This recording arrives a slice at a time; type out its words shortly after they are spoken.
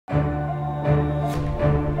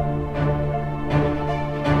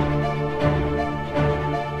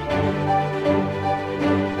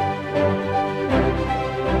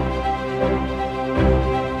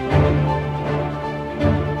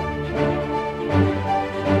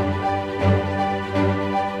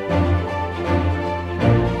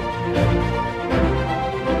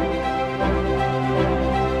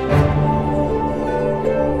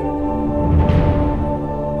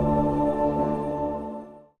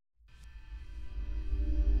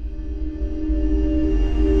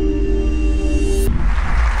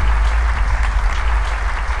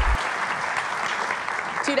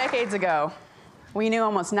decades ago, we knew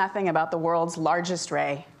almost nothing about the world's largest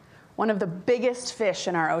ray, one of the biggest fish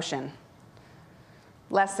in our ocean.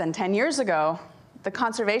 Less than 10 years ago, the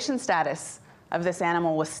conservation status of this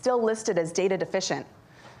animal was still listed as data deficient,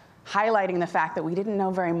 highlighting the fact that we didn't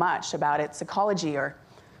know very much about its ecology or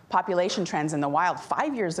population trends in the wild.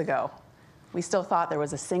 5 years ago, we still thought there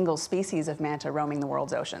was a single species of manta roaming the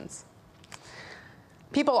world's oceans.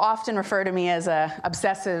 People often refer to me as an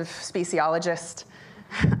obsessive speciologist.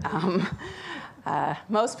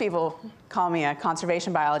 Most people call me a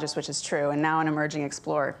conservation biologist, which is true, and now an emerging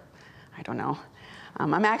explorer. I don't know.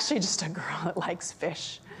 I'm actually just a girl that likes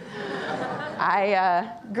fish.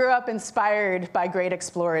 I grew up inspired by great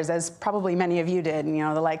explorers, as probably many of you did,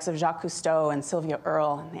 the likes of Jacques Cousteau and Sylvia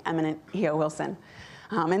Earle and the eminent E.O. Wilson.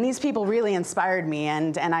 And these people really inspired me,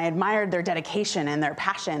 and I admired their dedication and their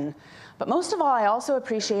passion. But most of all, I also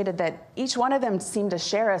appreciated that each one of them seemed to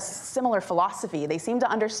share a similar philosophy. They seemed to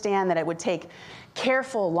understand that it would take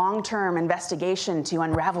careful, long-term investigation to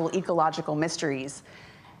unravel ecological mysteries.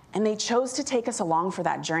 And they chose to take us along for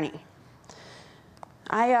that journey.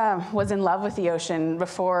 I was in love with the ocean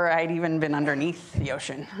before I'd even been underneath the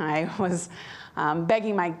ocean. I was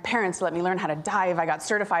begging my parents to let me learn how to dive. I got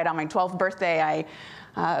certified on my 12th birthday.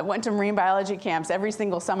 I went to marine biology camps every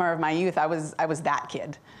single summer of my youth. I was that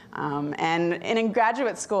kid. And in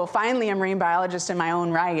graduate school, finally a marine biologist in my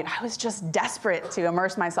own right, I was just desperate to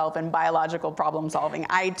immerse myself in biological problem solving.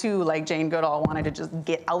 I too, like Jane Goodall, wanted to just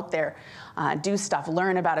get out there, do stuff,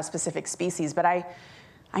 learn about a specific species. But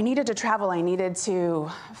I needed to travel. I needed to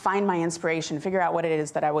find my inspiration, figure out what it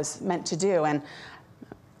is that I was meant to do. And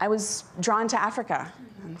I was drawn to Africa.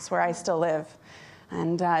 That's where I still live.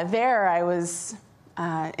 And there I was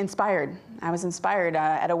inspired. I was inspired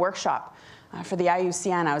at a workshop for the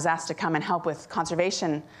IUCN. I was asked to come and help with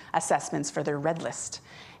conservation assessments for their red list.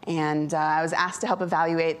 And I was asked to help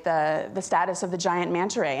evaluate the status of the giant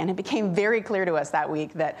manta ray. And it became very clear to us that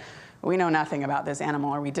week that we know nothing about this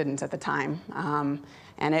animal, or we didn't at the time.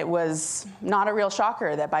 And it was not a real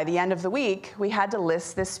shocker that by the end of the week, we had to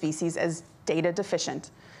list this species as data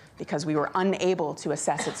deficient because we were unable to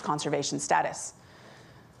assess its conservation status.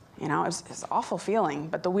 It was an awful feeling,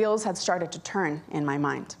 but the wheels had started to turn in my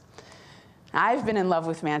mind. I've been in love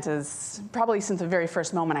with mantas probably since the very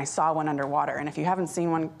first moment I saw one underwater. And if you haven't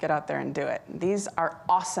seen one, get out there and do it. These are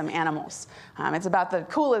awesome animals. It's about the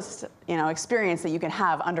coolest experience that you can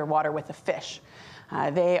have underwater with a fish.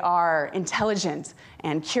 They are intelligent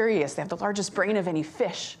and curious. They have the largest brain of any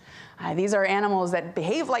fish. These are animals that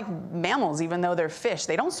behave like mammals, even though they're fish.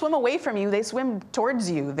 They don't swim away from you. They swim towards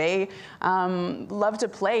you. They love to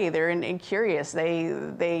play. They're curious.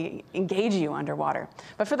 They engage you underwater.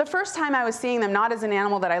 But for the first time, I was seeing them not as an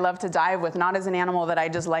animal that I love to dive with, not as an animal that I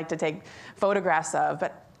just like to take photographs of,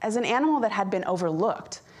 but as an animal that had been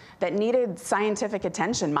overlooked, that needed scientific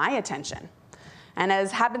attention, my attention. And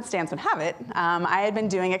as happenstance would have it, I had been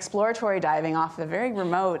doing exploratory diving off the very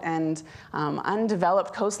remote and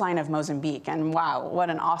undeveloped coastline of Mozambique. And wow, what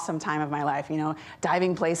an awesome time of my life.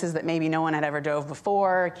 Diving places that maybe no one had ever dove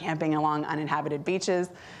before, camping along uninhabited beaches.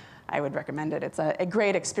 I would recommend it. It's a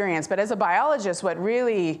great experience. But as a biologist, what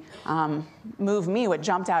really moved me, what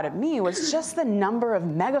jumped out at me, was just the number of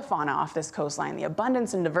megafauna off this coastline, the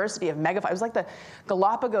abundance and diversity of megafauna. It was like the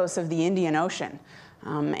Galapagos of the Indian Ocean.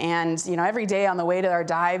 And every day on the way to our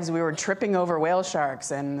dives, we were tripping over whale sharks,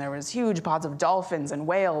 and there was huge pods of dolphins and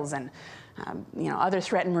whales and other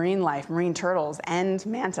threatened marine life, marine turtles, and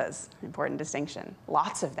mantas. Important distinction.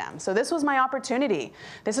 Lots of them. So this was my opportunity.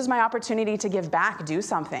 This is my opportunity to give back, do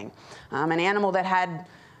something. An animal that had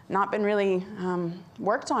not been really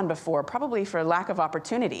worked on before, probably for lack of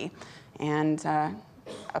opportunity, and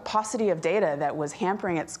a paucity of data that was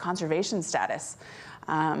hampering its conservation status.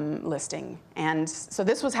 Listing. And so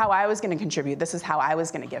this was how I was going to contribute. This is how I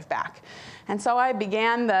was going to give back. And so I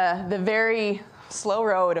began the very slow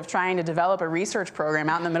road of trying to develop a research program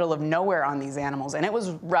out in the middle of nowhere on these animals. And it was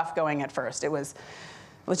rough going at first. It was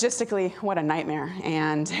logistically, what a nightmare.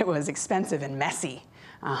 And it was expensive and messy.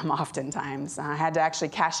 Oftentimes. I had to actually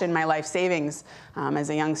cash in my life savings as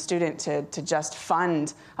a young student to just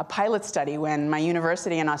fund a pilot study when my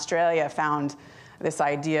university in Australia found this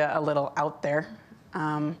idea a little out there.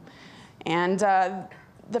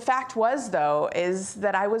 The fact was, though, is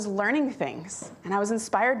that I was learning things, and I was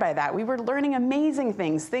inspired by that. We were learning amazing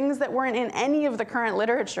things that weren't in any of the current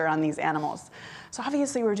literature on these animals. So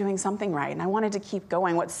obviously we were doing something right, and I wanted to keep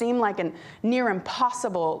going. What seemed like a near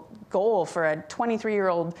impossible goal for a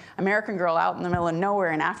 23-year-old American girl out in the middle of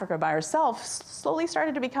nowhere in Africa by herself slowly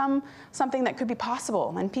started to become something that could be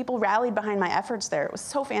possible, and people rallied behind my efforts there. It was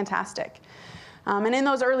so fantastic. And in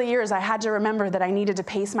those early years, I had to remember that I needed to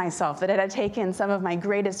pace myself, that it had taken some of my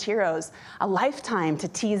greatest heroes a lifetime to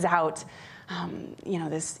tease out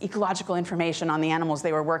this ecological information on the animals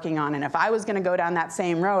they were working on. And if I was going to go down that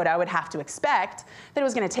same road, I would have to expect that it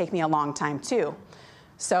was going to take me a long time too.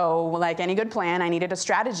 So like any good plan, I needed a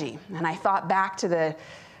strategy. And I thought back to the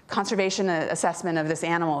conservation assessment of this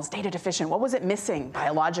animal. Is data deficient? What was it missing?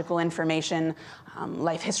 Biological information,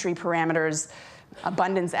 life history parameters,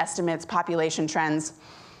 abundance estimates, population trends.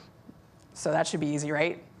 So that should be easy,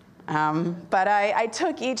 right? But I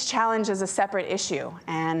took each challenge as a separate issue,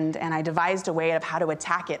 and I devised a way of how to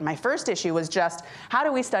attack it. My first issue was just, how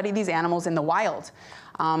do we study these animals in the wild?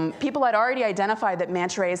 People had already identified that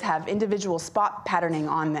manta rays have individual spot patterning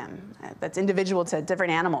on them that's individual to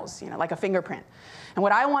different animals, like a fingerprint. And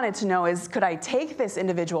what I wanted to know is, could I take this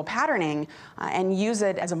individual patterning and use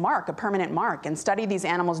it as a mark, a permanent mark, and study these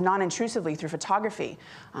animals non-intrusively through photography,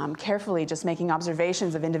 carefully just making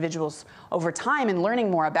observations of individuals over time and learning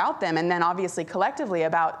more about them, and then obviously collectively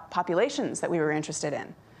about populations that we were interested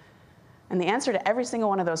in? And the answer to every single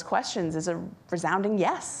one of those questions is a resounding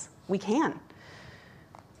yes, we can.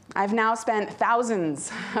 I've now spent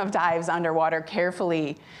thousands of dives underwater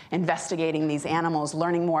carefully investigating these animals,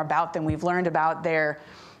 learning more about them. We've learned about their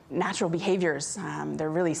natural behaviors, their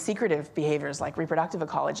really secretive behaviors like reproductive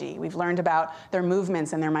ecology. We've learned about their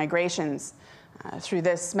movements and their migrations. Through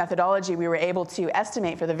this methodology, we were able to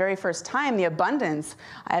estimate for the very first time the abundance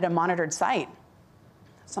at a monitored site,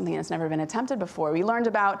 something that's never been attempted before. We learned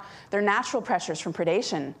about their natural pressures from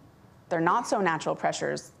predation, their not so natural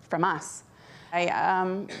pressures from us.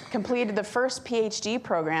 I completed the first PhD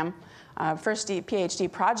program, first PhD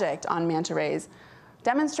project on manta rays,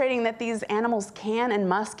 demonstrating that these animals can and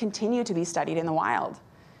must continue to be studied in the wild.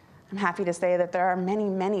 I'm happy to say that there are many,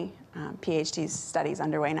 many PhD studies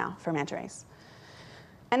underway now for manta rays.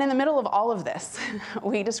 And in the middle of all of this,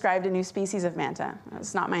 we described a new species of manta.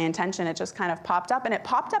 It's not my intention, it just kind of popped up, and it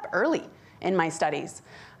popped up early in my studies.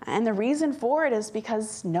 And the reason for it is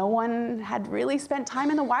because no one had really spent time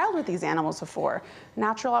in the wild with these animals before.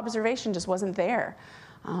 Natural observation just wasn't there.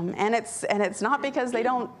 And it's not because they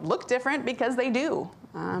don't look different, because they do.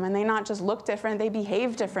 And they not just look different, they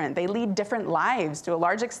behave different. They lead different lives. To a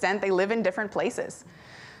large extent, they live in different places.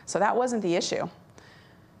 So that wasn't the issue.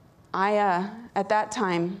 At that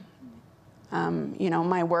time,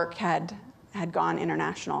 my work had gone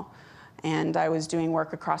international, and I was doing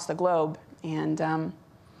work across the globe. And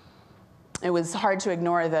it was hard to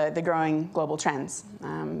ignore the growing global trends.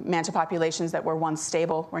 Manta populations that were once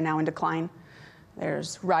stable were now in decline.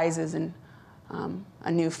 There's rises in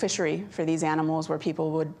a new fishery for these animals where people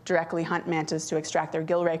would directly hunt mantas to extract their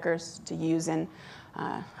gill rakers to use in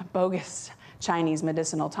a bogus Chinese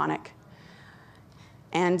medicinal tonic.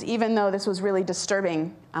 And even though this was really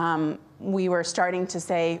disturbing, we were starting to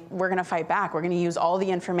say, we're going to fight back. We're going to use all the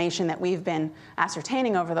information that we've been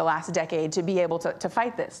ascertaining over the last decade to be able to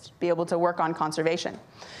fight this, be able to work on conservation.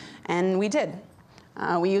 And we did.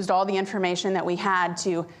 We used all the information that we had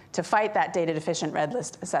to fight that data deficient red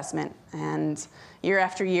list assessment. And year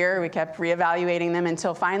after year, we kept reevaluating them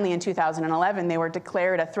until finally in 2011, they were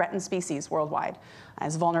declared a threatened species worldwide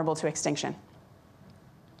as vulnerable to extinction.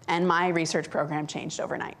 And my research program changed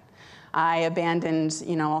overnight. I abandoned,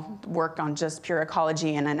 work on just pure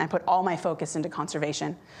ecology, and I put all my focus into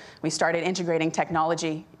conservation. We started integrating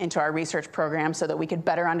technology into our research program so that we could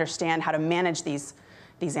better understand how to manage these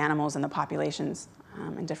animals and the populations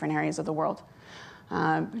in different areas of the world.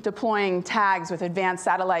 Deploying tags with advanced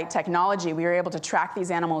satellite technology, we were able to track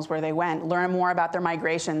these animals where they went, learn more about their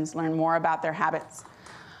migrations, learn more about their habits.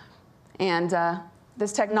 And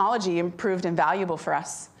this technology proved invaluable for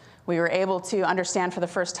us. We were able to understand for the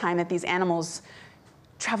first time that these animals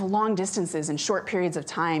travel long distances in short periods of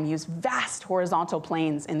time, use vast horizontal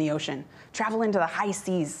plains in the ocean, travel into the high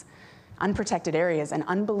seas, unprotected areas, and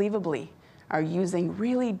unbelievably are using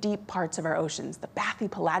really deep parts of our oceans, the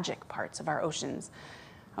bathypelagic parts of our oceans,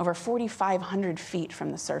 over 4,500 feet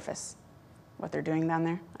from the surface. What they're doing down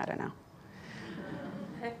there, I don't know.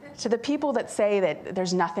 To the people that say that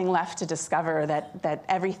there's nothing left to discover, that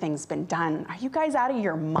everything's been done, are you guys out of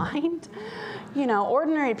your mind?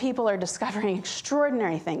 Ordinary people are discovering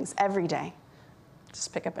extraordinary things every day.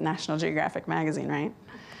 Just pick up a National Geographic magazine, right?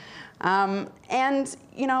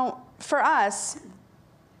 For us,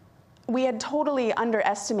 we had totally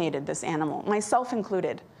underestimated this animal, myself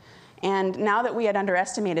included. And now that we had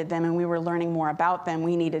underestimated them and we were learning more about them,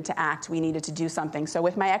 we needed to act, we needed to do something. So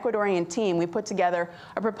with my Ecuadorian team, we put together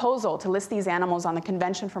a proposal to list these animals on the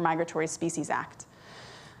Convention for Migratory Species Act.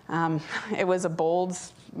 It was a bold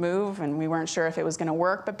move, and we weren't sure if it was going to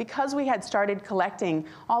work. But because we had started collecting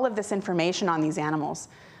all of this information on these animals,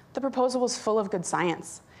 the proposal was full of good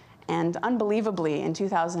science. And unbelievably, in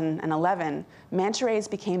 2011, manta rays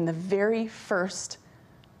became the very first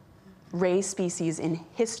ray species in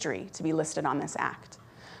history to be listed on this act.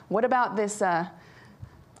 What about this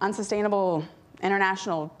unsustainable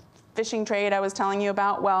international fishing trade I was telling you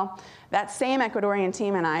about? Well, that same Ecuadorian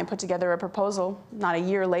team and I put together a proposal not a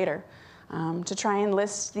year later to try and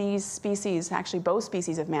list these species, actually both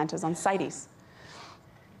species of mantas, on CITES.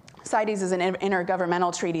 CITES is an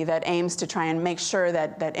intergovernmental treaty that aims to try and make sure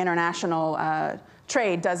that international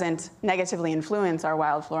trade doesn't negatively influence our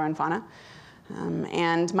wild flora and fauna.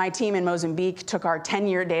 And my team in Mozambique took our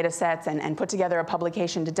 10-year data sets and put together a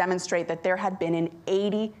publication to demonstrate that there had been an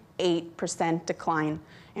 88% decline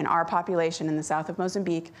in our population in the south of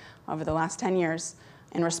Mozambique over the last 10 years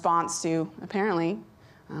in response to, apparently,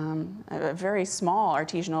 a very small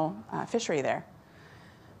artisanal fishery there.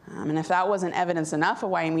 And if that wasn't evidence enough of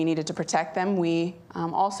why we needed to protect them, we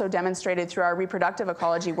also demonstrated through our reproductive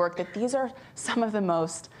ecology work that these are some of the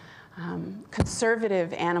most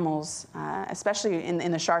conservative animals, especially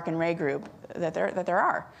in the shark and ray group, that there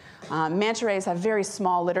are. Manta rays have very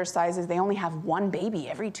small litter sizes. They only have one baby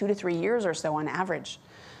every 2 to 3 years or so on average.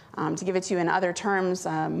 To give it to you in other terms,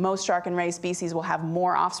 most shark and ray species will have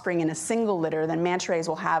more offspring in a single litter than manta rays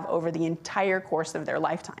will have over the entire course of their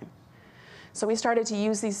lifetime. So we started to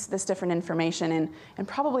use this different information in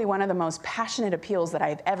probably one of the most passionate appeals that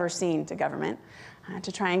I've ever seen to government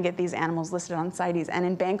to try and get these animals listed on CITES. And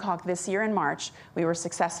in Bangkok this year in March, we were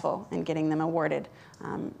successful in getting them awarded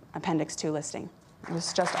Appendix 2 listing. It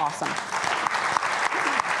was just awesome.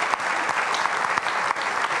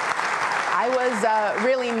 I was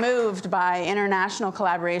really moved by international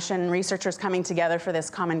collaboration, researchers coming together for this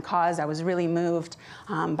common cause. I was really moved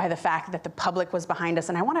by the fact that the public was behind us,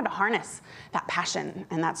 and I wanted to harness that passion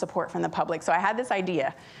and that support from the public. So I had this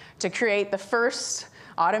idea to create the first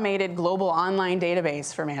automated global online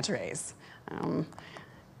database for manta rays.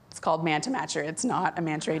 It's called Manta Matcher. It's not a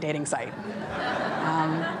manta ray dating site.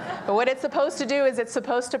 But what it's supposed to do is it's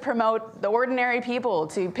supposed to promote the ordinary people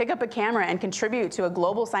to pick up a camera and contribute to a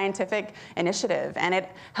global scientific initiative. And it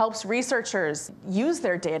helps researchers use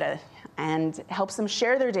their data and helps them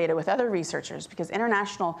share their data with other researchers, because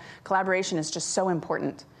international collaboration is just so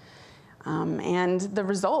important. And the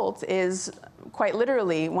result is quite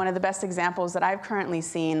literally one of the best examples that I've currently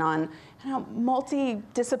seen on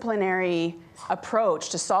multidisciplinary approach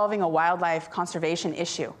to solving a wildlife conservation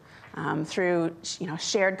issue through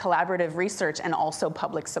shared collaborative research and also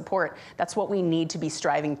public support. That's what we need to be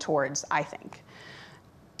striving towards, I think.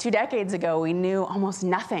 2 decades ago, we knew almost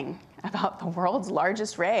nothing about the world's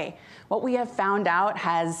largest ray. What we have found out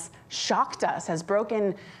has shocked us, has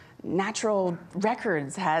broken natural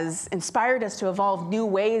records, has inspired us to evolve new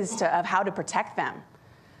ways of how to protect them.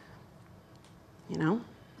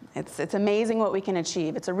 It's amazing what we can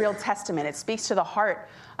achieve. It's a real testament. It speaks to the heart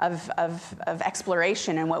of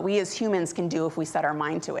exploration and what we as humans can do if we set our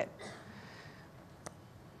mind to it.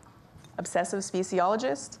 Obsessive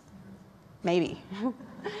speciologist? Maybe.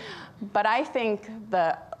 But I think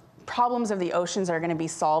the problems of the oceans are going to be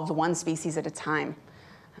solved one species at a time,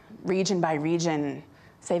 region by region,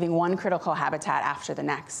 saving one critical habitat after the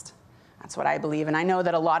next. That's what I believe. And I know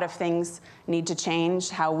that a lot of things need to change,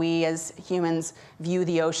 how we as humans view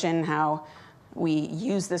the ocean, how we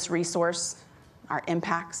use this resource, our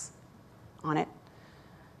impacts on it.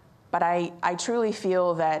 But I truly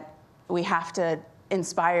feel that we have to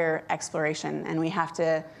inspire exploration, and we have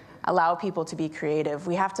to allow people to be creative.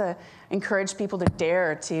 We have to encourage people to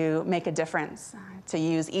dare to make a difference, to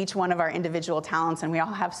use each one of our individual talents, and we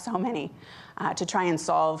all have so many, to try and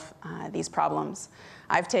solve these problems.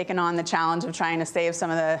 I've taken on the challenge of trying to save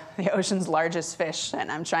some of the ocean's largest fish,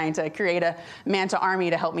 and I'm trying to create a manta army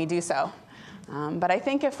to help me do so. But I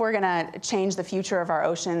think if we're going to change the future of our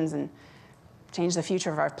oceans and change the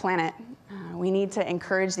future of our planet, we need to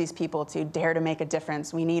encourage these people to dare to make a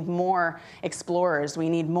difference. We need more explorers. We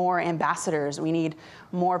need more ambassadors. We need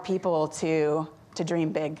more people to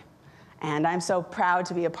dream big. And I'm so proud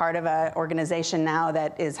to be a part of an organization now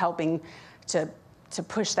that is helping to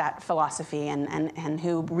push that philosophy and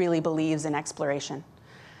who really believes in exploration.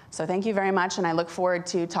 So thank you very much, and I look forward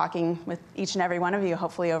to talking with each and every one of you,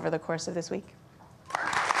 hopefully over the course of this week.